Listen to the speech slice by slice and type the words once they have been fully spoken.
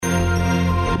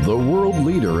the world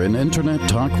leader in Internet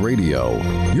talk radio.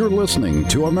 You're listening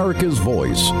to America's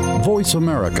Voice,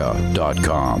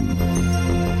 voiceamerica.com.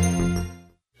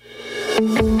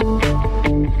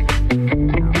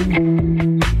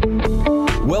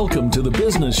 Welcome to the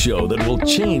business show that will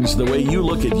change the way you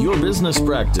look at your business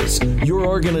practice, your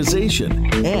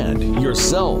organization, and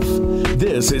yourself.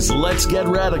 This is Let's Get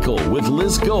Radical with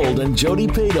Liz Gold and Jody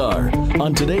Padar.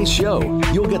 On today's show,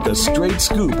 you'll get the straight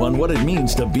scoop on what it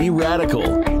means to be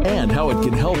radical and how it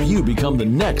can help you become the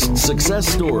next success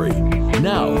story.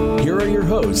 Now, here are your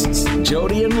hosts,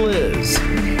 Jody and Liz.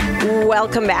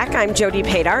 Welcome back. I'm Jody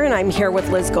Padar, and I'm here with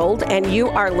Liz Gold, and you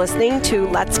are listening to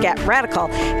Let's Get Radical.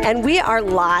 And we are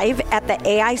live at the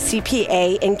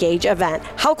AICPA Engage event.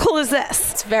 How cool is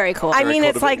this? It's very cool. I mean,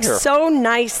 it's like so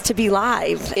nice to be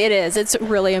live. It is. It's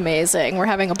really amazing. We're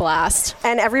having a blast.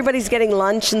 And everybody's getting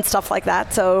lunch and stuff like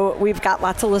that, so we've got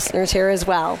lots of listeners here as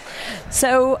well.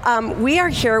 So we are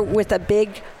here with a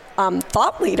big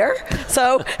thought leader.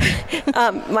 So,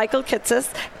 Michael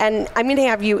Kitces, and I'm going to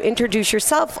have you introduce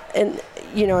yourself in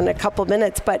a couple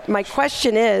minutes. But my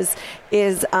question is,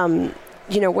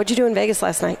 what'd you do in Vegas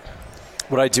last night?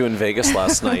 What I do in Vegas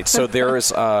last night. So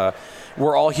there's,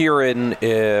 we're all here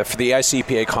for the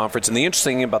AICPA conference, and the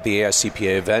interesting thing about the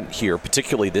AICPA event here,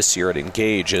 particularly this year at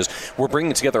Engage, is we're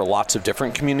bringing together lots of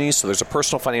different communities. So there's a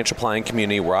personal financial planning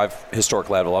community where I've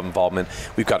historically had a lot of involvement.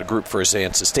 We've got a group for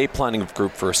advanced estate planning, a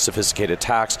group for sophisticated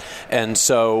tax, and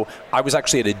so I was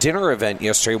actually at a dinner event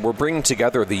yesterday. We're bringing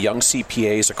together the young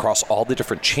CPAs across all the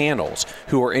different channels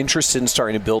who are interested in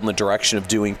starting to build in the direction of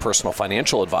doing personal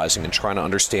financial advising and trying to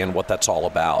understand what that's all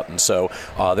about. And so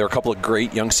there are a couple of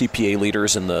great young CPA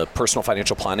leaders in the personal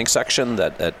financial planning section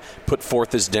that put forth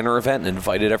this dinner event and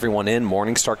invited everyone in.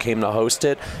 Morningstar came to host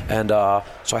it, and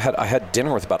so I had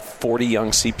dinner with about 40 young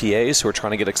CPAs who are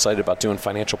trying to get excited about doing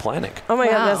financial planning. Oh my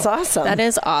God, that's awesome! That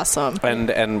is awesome.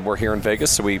 And we're here in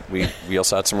Vegas, so we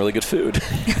also had some really good food,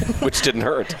 which didn't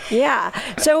hurt. Yeah.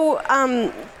 So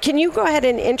can you go ahead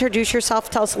and introduce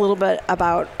yourself? Tell us a little bit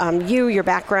about your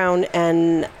background,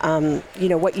 and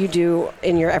what you do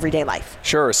in your everyday life.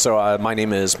 Sure. So my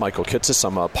name is Michael Kitces.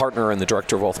 I'm a partner and the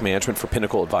director of wealth management for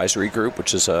Pinnacle Advisory Group,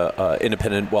 which is an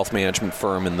independent wealth management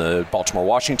firm in the Baltimore,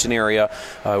 Washington area.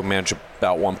 We manage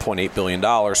about $1.8 billion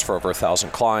for over 1,000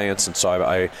 clients. And so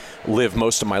I live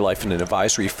most of my life in an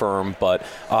advisory firm, but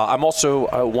I'm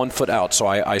also 1 foot out. So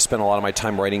I spend a lot of my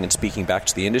time writing and speaking back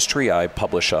to the industry. I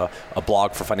publish a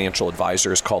blog for financial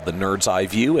advisors called The Nerd's Eye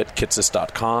View at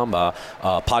kitces.com, a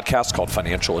podcast called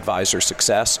Financial Advisor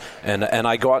Success. And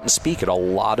I go out and speak at a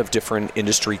lot of different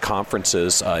industry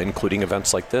conferences, including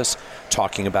events like this,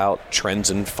 talking about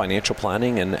trends in financial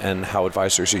planning and how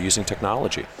advisors are using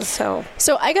technology. So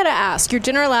I got to ask, your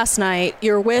dinner last night,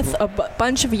 you're with a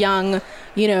bunch of young,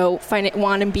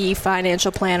 want-to-be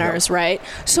financial planners, Yep. right?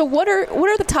 So what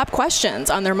are the top questions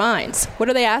on their minds? What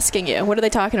are they asking you? What are they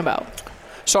talking about?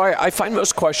 So I find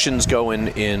most questions go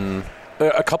in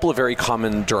a couple of very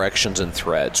common directions and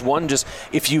threads. One, just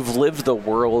if you've lived the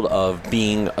world of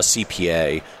being a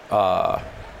CPA,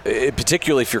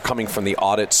 particularly if you're coming from the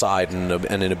audit side and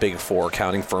in a big four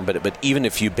accounting firm, but even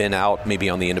if you've been out maybe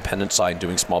on the independent side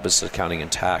doing small business accounting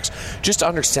and tax, just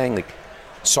understanding,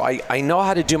 so I know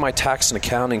how to do my tax and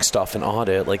accounting stuff and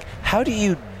audit, how do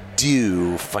you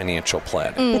do financial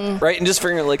planning, right? And just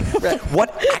figuring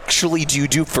what actually do you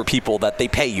do for people that they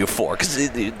pay you for? Because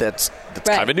that's right.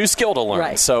 Kind of a new skill to learn.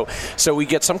 Right. So we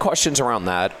get some questions around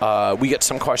that. We get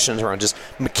some questions around just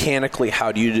mechanically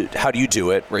how do you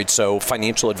do it, right? So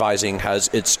financial advising has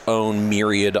its own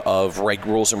myriad of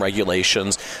rules and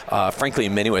regulations. Frankly,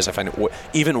 in many ways, I find it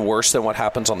even worse than what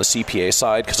happens on the CPA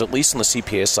side, because at least on the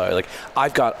CPA side,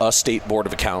 I've got a state board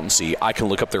of accountancy. I can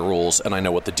look up their rules and I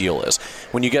know what the deal is.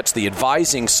 When you get to the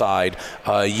advising side,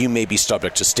 you may be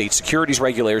subject to state securities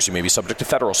regulators, you may be subject to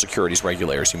federal securities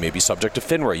regulators, you may be subject to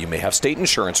FINRA, you may have state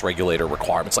insurance regulator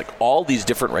requirements. All these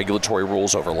different regulatory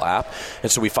rules overlap,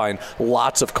 and so we find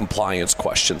lots of compliance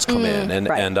questions come in. And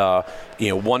right. And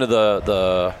one of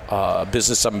the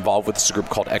business I'm involved with is a group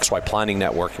called XY Planning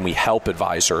Network, and we help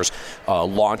advisors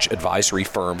launch advisory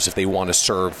firms if they want to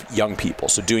serve young people.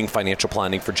 So doing financial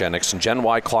planning for Gen X and Gen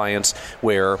Y clients,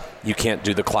 where you can't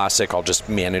do the classic, I'll just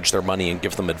manage their money and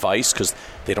give them advice, because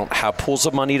they don't have pools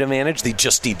of money to manage. They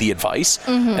just need the advice.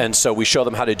 And so we show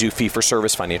them how to do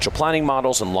fee-for-service financial planning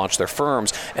models and launch their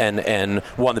firms. And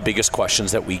one of the biggest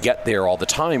questions that we get there all the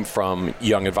time from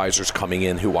young advisors coming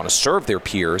in who want to serve their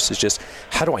peers is just,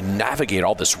 how do I navigate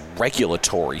all this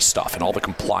regulatory stuff and all the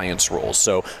compliance rules?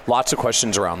 So lots of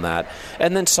questions around that.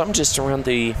 And then some just around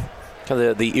the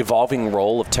the evolving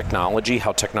role of technology,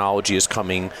 how technology is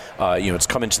coming, it's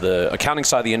coming to the accounting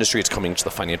side of the industry, it's coming to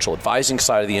the financial advising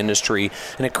side of the industry,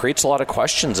 and it creates a lot of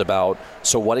questions about,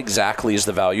 so what exactly is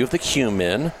the value of the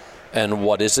human, and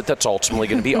what is it that's ultimately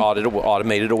going to be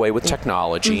automated away with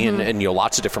technology, and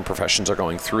lots of different professions are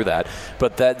going through that.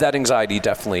 But that anxiety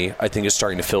definitely, I think, is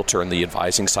starting to filter in the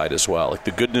advising side as well. Like,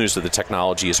 the good news of the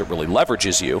technology is it really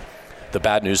leverages you. The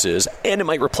bad news is, and it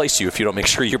might replace you if you don't make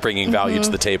sure you're bringing value to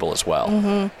the table as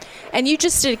well. And you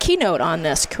just did a keynote on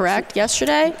this, correct,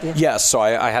 yesterday? Yes, so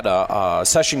I had a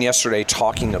session yesterday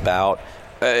talking about,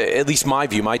 at least my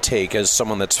view, my take as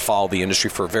someone that's followed the industry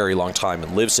for a very long time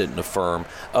and lives it in a firm,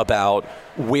 about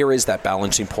where is that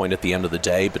balancing point at the end of the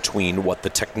day between what the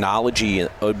technology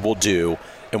will do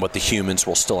and what the humans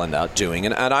will still end up doing.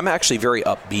 And I'm actually very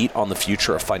upbeat on the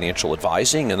future of financial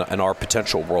advising and our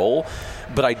potential role,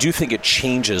 but I do think it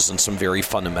changes in some very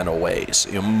fundamental ways.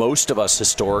 Most of us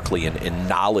historically in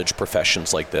knowledge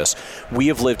professions like this, we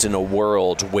have lived in a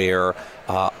world where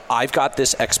I've got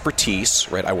this expertise,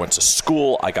 right? I went to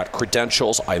school, I got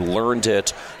credentials, I learned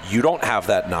it. You don't have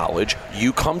that knowledge.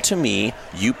 You come to me,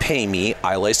 you pay me,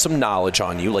 I lay some knowledge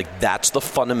on you. Like, that's the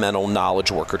fundamental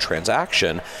knowledge worker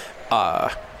transaction.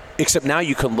 Except now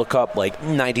you can look up like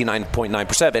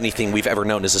 99.9% of anything we've ever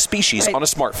known as a species on a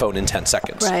smartphone in 10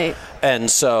 seconds. Right. And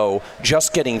so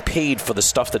just getting paid for the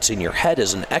stuff that's in your head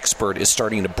as an expert is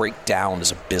starting to break down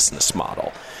as a business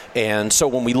model. And so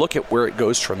when we look at where it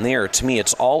goes from there, to me,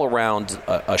 it's all around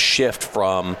a shift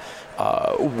from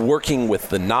working with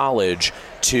the knowledge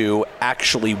to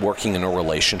actually working in a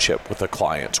relationship with a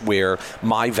client, where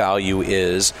my value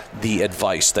is the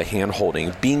advice, the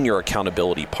hand-holding, being your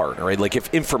accountability partner, right? Like,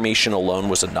 if information alone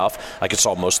was enough, I could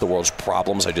solve most of the world's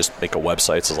problems. I just make a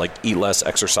website that's like eat less,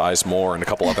 exercise more, and a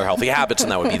couple other healthy habits,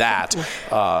 and that would be that.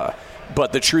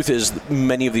 But the truth is,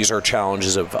 many of these are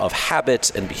challenges of habits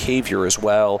and behavior as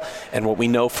well. And what we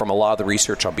know from a lot of the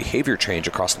research on behavior change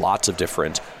across lots of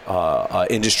different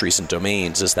industries and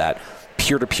domains is that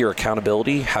peer-to-peer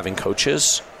accountability, having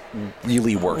coaches,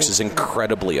 really works, is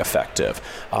incredibly effective.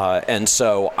 And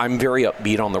so I'm very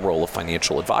upbeat on the role of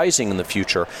financial advising in the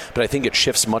future, but I think it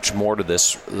shifts much more to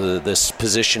this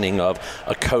positioning of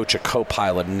a coach, a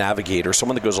co-pilot, a navigator,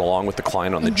 someone that goes along with the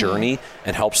client on the journey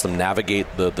and helps them navigate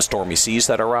the stormy seas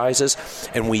that arises.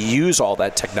 And we use all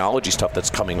that technology stuff that's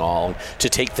coming along to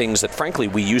take things that, frankly,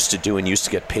 we used to do and used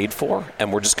to get paid for,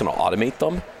 and we're just going to automate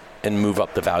them and move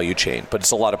up the value chain. But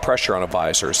it's a lot of pressure on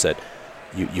advisors that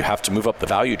you have to move up the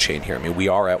value chain here. I mean, we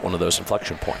are at one of those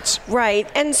inflection points. Right.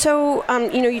 And so,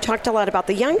 you talked a lot about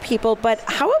the young people, but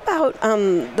how about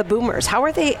the boomers? How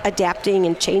are they adapting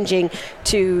and changing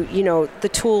to, the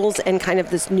tools and kind of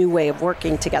this new way of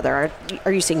working together?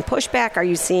 Are you seeing pushback? Are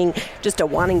you seeing just a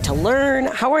wanting to learn?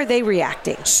 How are they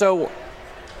reacting? So,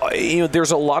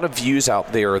 there's a lot of views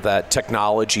out there that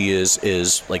technology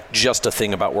is like just a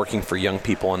thing about working for young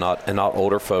people and not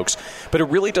older folks, but it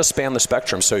really does span the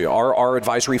spectrum. So our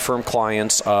advisory firm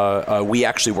clients, we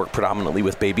actually work predominantly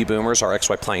with baby boomers. Our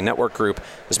XY Planning Network group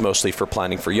is mostly for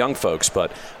planning for young folks,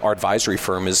 but our advisory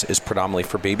firm is predominantly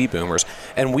for baby boomers.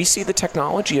 And we see the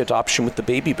technology adoption with the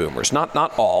baby boomers. Not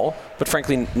all, but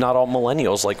frankly, not all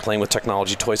millennials like playing with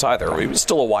technology toys either. It's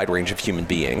still a wide range of human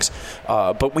beings,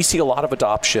 but we see a lot of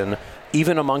adoption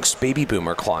even amongst baby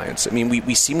boomer clients. I mean,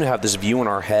 we seem to have this view in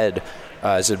our head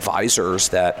as advisors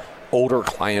that older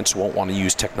clients won't want to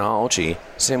use technology.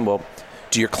 Saying, well,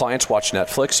 do your clients watch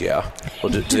Netflix? Yeah.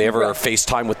 Well, do they ever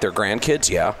FaceTime with their grandkids?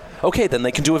 Yeah. Okay, then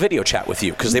they can do a video chat with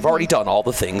you because they've already done all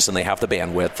the things and they have the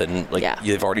bandwidth and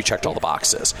they've already checked all the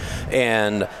boxes.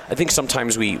 And I think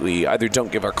sometimes we either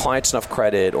don't give our clients enough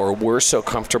credit, or we're so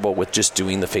comfortable with just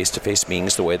doing the face-to-face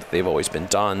meetings the way that they've always been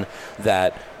done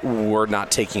that we're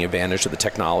not taking advantage of the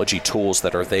technology tools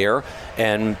that are there.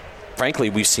 And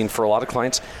frankly, we've seen for a lot of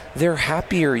clients, they're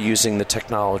happier using the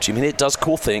technology. I mean, it does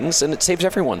cool things and it saves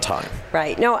everyone time.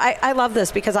 Right. No, I love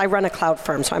this because I run a cloud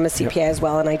firm, so I'm a CPA as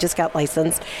well, and I just got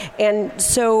licensed. And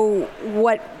so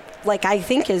what I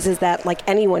think is that like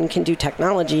anyone can do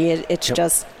technology. It's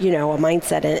just, a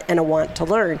mindset and a want to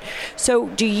learn. So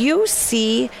do you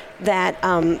see that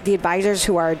the advisors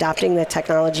who are adopting the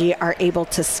technology are able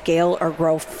to scale or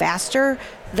grow faster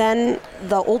than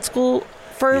the old school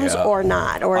firms or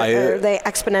not? Or are they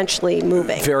exponentially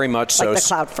moving? Very much so. Like the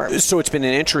cloud firms. So it's been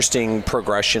an interesting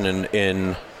progression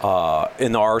in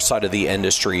our side of the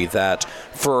industry that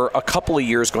for a couple of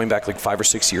years, going back like 5 or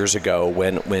 6 years ago,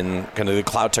 when kind of the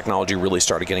cloud technology really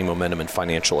started getting momentum in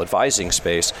financial advising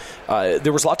space,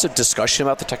 there was lots of discussion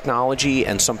about the technology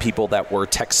and some people that were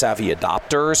tech savvy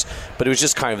adopters, but it was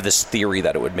just kind of this theory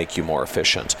that it would make you more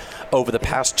efficient. over the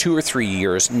past 2 or 3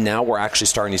 years, now we're actually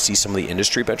starting to see some of the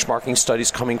industry benchmarking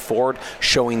studies coming forward,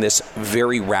 showing this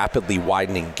very rapidly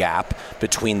widening gap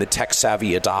between the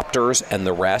tech-savvy adopters and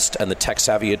the rest, and the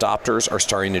tech-savvy adopters are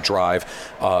starting to drive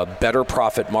better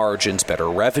profit margins, better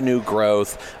revenue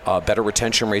growth, better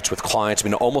retention rates with clients. I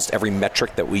mean, almost every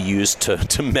metric that we use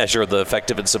to measure the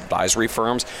effectiveness of advisory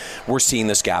firms, we're seeing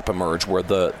this gap emerge where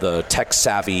the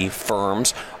tech-savvy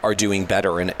firms are doing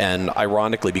better. And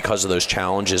ironically, because of those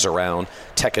challenges around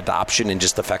tech adoption and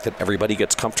just the fact that everybody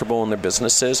gets comfortable in their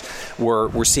businesses,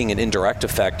 we're seeing an indirect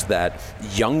effect that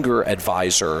younger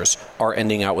advisors are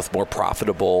ending out with more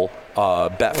profitable,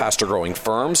 faster growing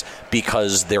firms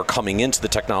because they're coming into the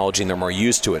technology and they're more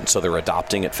used to it. And so they're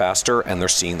adopting it faster and they're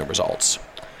seeing the results.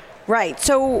 Right.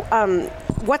 So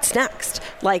what's next?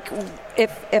 Like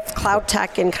if cloud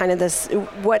tech and kind of this,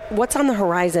 what's on the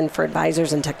horizon for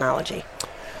advisors and technology?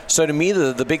 So to me,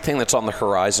 the big thing that's on the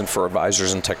horizon for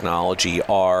advisors and technology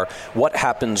are what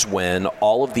happens when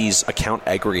all of these account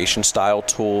aggregation style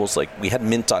tools, like we had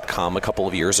Mint.com a couple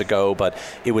of years ago, but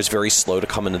it was very slow to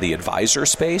come into the advisor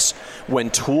space. When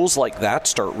tools like that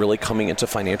start really coming into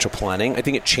financial planning, I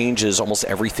think it changes almost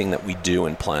everything that we do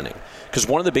in planning. Because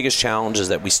one of the biggest challenges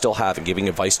that we still have in giving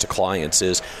advice to clients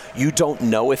is you don't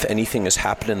know if anything has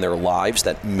happened in their lives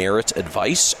that merits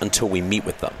advice until we meet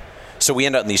with them. So we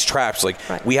end up in these traps, like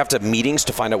we have to have meetings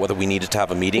to find out whether we needed to have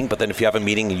a meeting, but then if you have a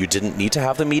meeting and you didn't need to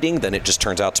have the meeting, then it just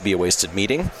turns out to be a wasted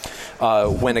meeting.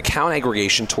 When account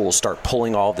aggregation tools start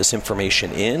pulling all of this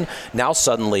information in, now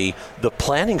suddenly the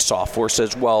planning software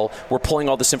says, well, we're pulling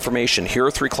all this information. Here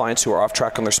are 3 clients who are off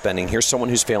track on their spending. Here's someone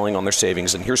who's failing on their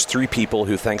savings. And here's 3 people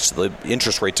who, thanks to the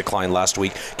interest rate decline last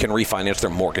week, can refinance their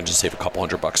mortgage and save a couple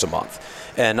 $100 a month.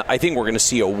 And I think we're going to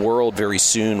see a world very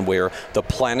soon where the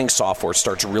planning software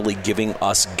starts really giving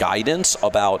us guidance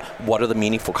about what are the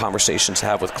meaningful conversations to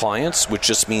have with clients, which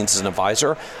just means as an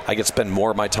advisor, I get to spend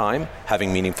more of my time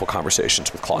having meaningful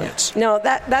conversations with clients. No,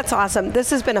 that's awesome.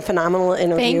 This has been a phenomenal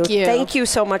interview. Thank you. Thank you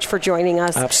so much for joining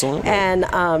us. Absolutely. And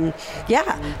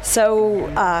so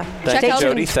Thank you,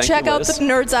 Jody. Thank check you, out Liz. the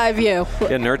Nerd's Eye View.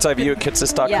 Yeah, Nerd's Eye View at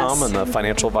Kitsis.com Yes. and the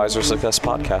Financial Advisor Success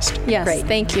Podcast. Yes, Great.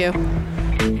 thank you.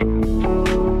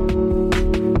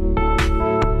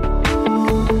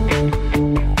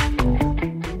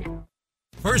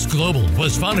 First Global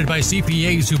was founded by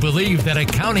CPAs who believe that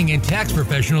accounting and tax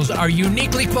professionals are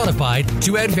uniquely qualified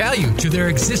to add value to their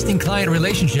existing client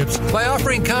relationships by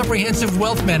offering comprehensive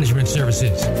wealth management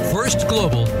services. First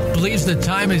Global believes the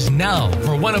time is now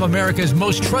for one of America's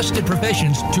most trusted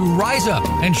professions to rise up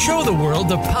and show the world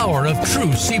the power of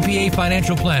true CPA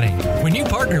financial planning. When you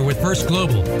partner with First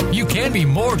Global, you can be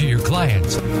more to your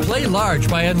clients. Play large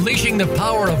by unleashing the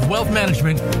power of wealth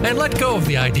management and let go of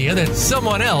the idea that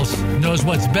someone else knows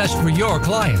what's best for your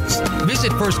clients.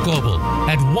 Visit First Global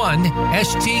at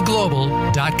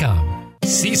 1stglobal.com.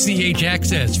 CCH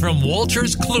Access from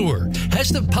Walters Kluwer has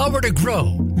the power to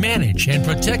grow, manage, and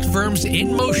protect firms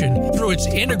in motion through its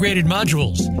integrated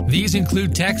modules. These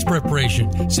include tax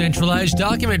preparation, centralized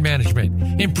document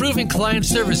management, improving client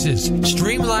services,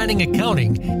 streamlining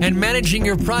accounting, and managing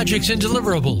your projects and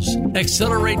deliverables.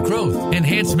 Accelerate growth,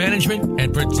 enhance management,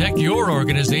 and protect your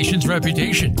organization's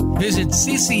reputation. Visit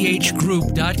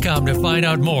cchgroup.com to find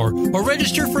out more or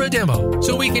register for a demo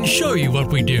so we can show you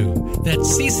what we do.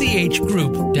 That's cchgroup.com.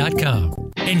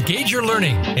 Engage your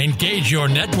learning, engage your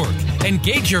network,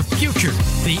 engage your future.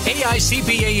 The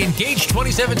AICPA Engage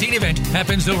 2017 event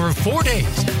happens over 4 days,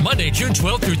 Monday, June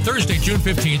 12th through Thursday, June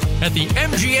 15th at the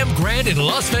MGM Grand in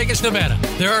Las Vegas, Nevada.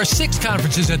 There are 6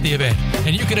 conferences at the event,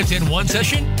 and you can attend one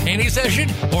session, any session,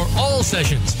 or all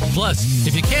sessions. Plus,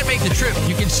 if you can't make the trip,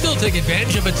 you can still take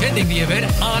advantage of attending the event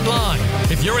online.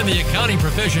 If you're in the accounting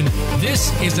profession,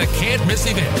 this is a can't-miss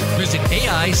event. Visit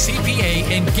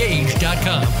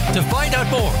AICPAEngage.com to find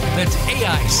out more. That's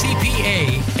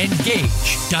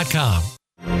AICPAEngage.com.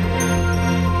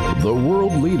 The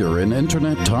world leader in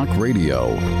Internet Talk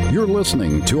Radio. You're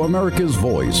listening to America's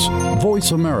Voice,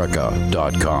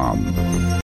 voiceamerica.com.